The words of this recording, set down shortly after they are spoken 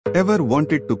Ever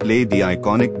wanted to play the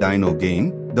iconic Dino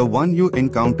game, the one you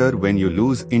encounter when you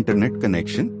lose internet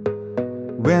connection?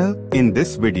 Well, in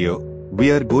this video,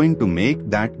 we are going to make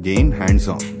that game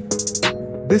hands-on.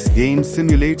 This game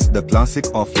simulates the classic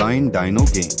offline Dino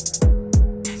game.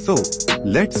 So,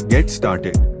 let's get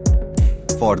started.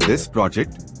 For this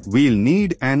project, we'll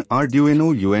need an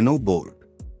Arduino UNO board,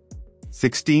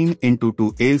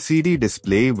 16x2 LCD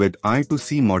display with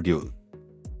I2C module,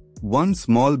 one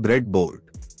small breadboard,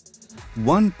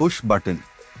 one push button,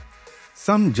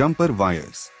 some jumper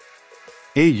wires,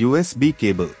 a USB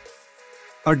cable,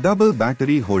 a double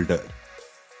battery holder,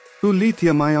 two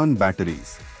lithium-ion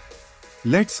batteries.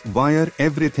 Let's wire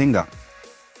everything up.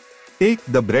 Take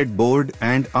the breadboard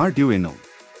and Arduino.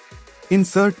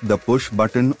 Insert the push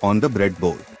button on the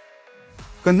breadboard.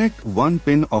 Connect one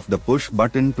pin of the push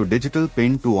button to digital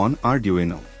pin 2 on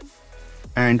Arduino.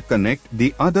 And connect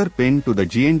the other pin to the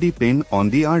GND pin on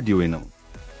the Arduino.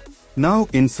 Now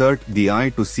insert the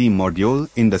I2C module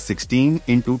in the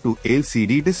 16x2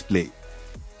 LCD display.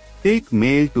 Take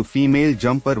male to female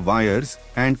jumper wires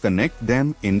and connect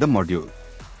them in the module.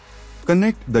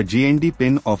 Connect the GND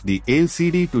pin of the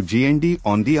LCD to GND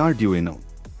on the Arduino.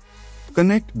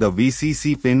 Connect the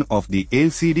VCC pin of the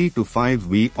LCD to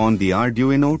 5V on the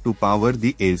Arduino to power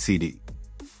the LCD.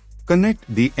 Connect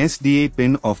the SDA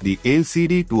pin of the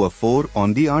LCD to a 4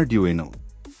 on the Arduino.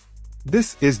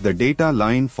 This is the data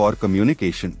line for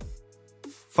communication.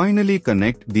 Finally,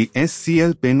 connect the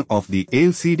SCL pin of the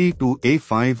LCD to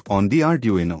A5 on the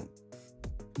Arduino.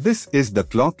 This is the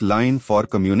clock line for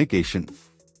communication.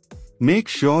 Make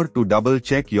sure to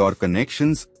double-check your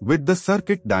connections with the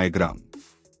circuit diagram.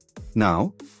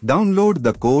 Now, download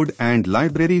the code and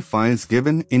library files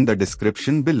given in the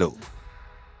description below.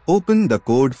 Open the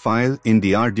code file in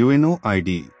the Arduino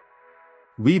IDE.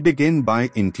 We begin by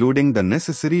including the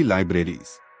necessary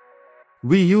libraries.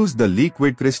 We use the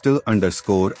liquid crystal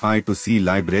 _I2C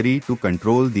library to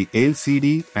control the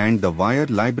LCD and the wire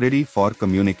library for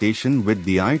communication with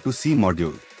the I2C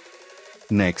module.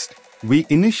 Next, we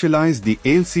initialize the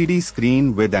LCD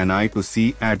screen with an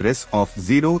I2C address of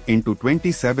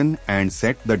 0x27 and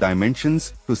set the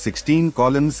dimensions to 16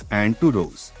 columns and 2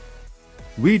 rows.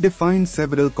 We define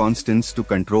several constants to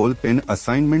control pin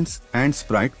assignments and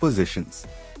sprite positions.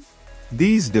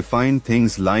 These define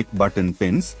things like button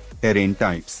pins, terrain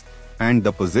types, and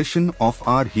the position of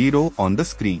our hero on the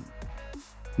screen.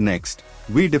 Next,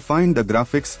 we define the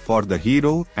graphics for the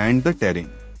hero and the terrain.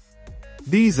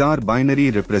 These are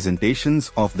binary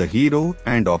representations of the hero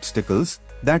and obstacles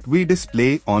that we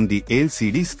display on the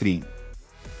LCD screen.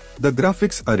 The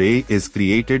graphics array is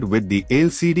created with the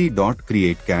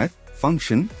lcd.createChar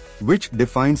function, which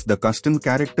defines the custom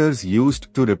characters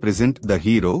used to represent the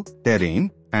hero, terrain,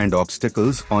 and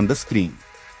obstacles on the screen.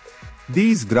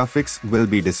 These graphics will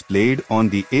be displayed on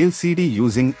the LCD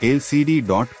using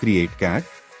lcd.createChar,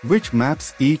 which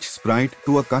maps each sprite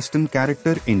to a custom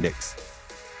character index.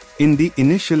 In the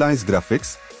initialize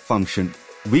graphics function,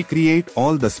 we create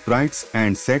all the sprites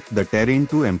and set the terrain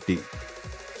to empty.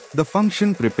 The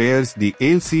function prepares the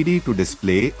LCD to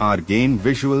display our game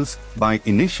visuals by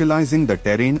initializing the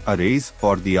terrain arrays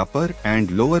for the upper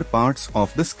and lower parts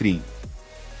of the screen.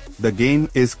 The game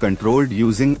is controlled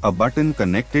using a button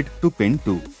connected to pin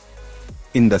 2.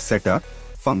 In the setup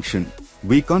function,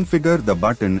 we configure the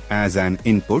button as an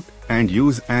input and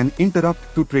use an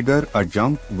interrupt to trigger a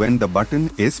jump when the button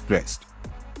is pressed.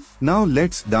 Now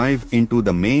let's dive into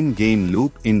the main game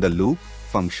loop in the loop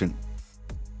function.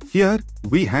 Here,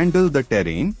 we handle the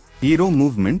terrain, hero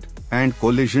movement, and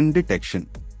collision detection.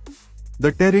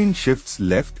 The terrain shifts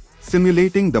left,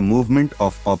 simulating the movement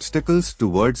of obstacles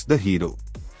towards the hero.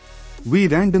 We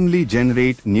randomly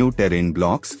generate new terrain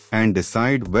blocks and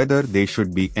decide whether they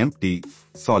should be empty,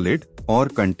 solid, or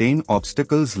contain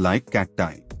obstacles like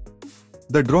cacti.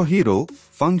 The drawHero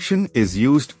function is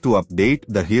used to update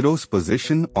the hero's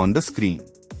position on the screen.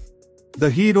 The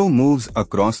hero moves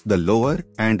across the lower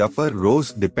and upper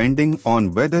rows depending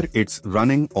on whether it's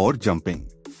running or jumping.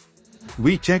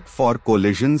 We check for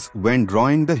collisions when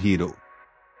drawing the hero.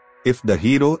 If the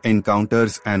hero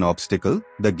encounters an obstacle,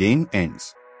 the game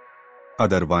ends.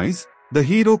 Otherwise, the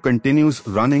hero continues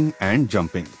running and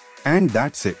jumping. And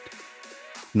that's it.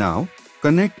 Now,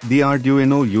 connect the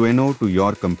Arduino UNO to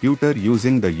your computer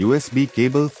using the USB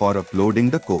cable for uploading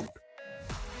the code.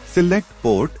 Select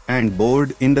Port and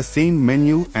Board in the same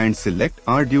menu and select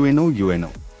Arduino UNO.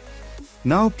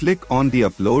 Now click on the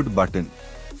Upload button.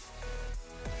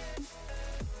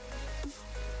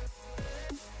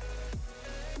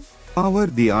 Power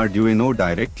the Arduino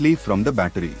directly from the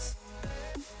batteries.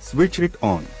 Switch it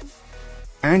on.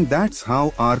 And that's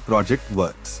how our project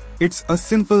works. It's a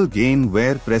simple game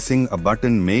where pressing a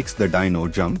button makes the dino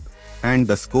jump, and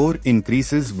the score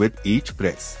increases with each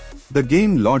press. The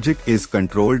game logic is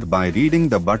controlled by reading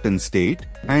the button state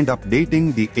and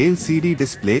updating the LCD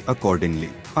display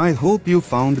accordingly. I hope you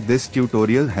found this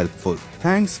tutorial helpful.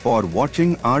 Thanks for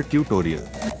watching our tutorial.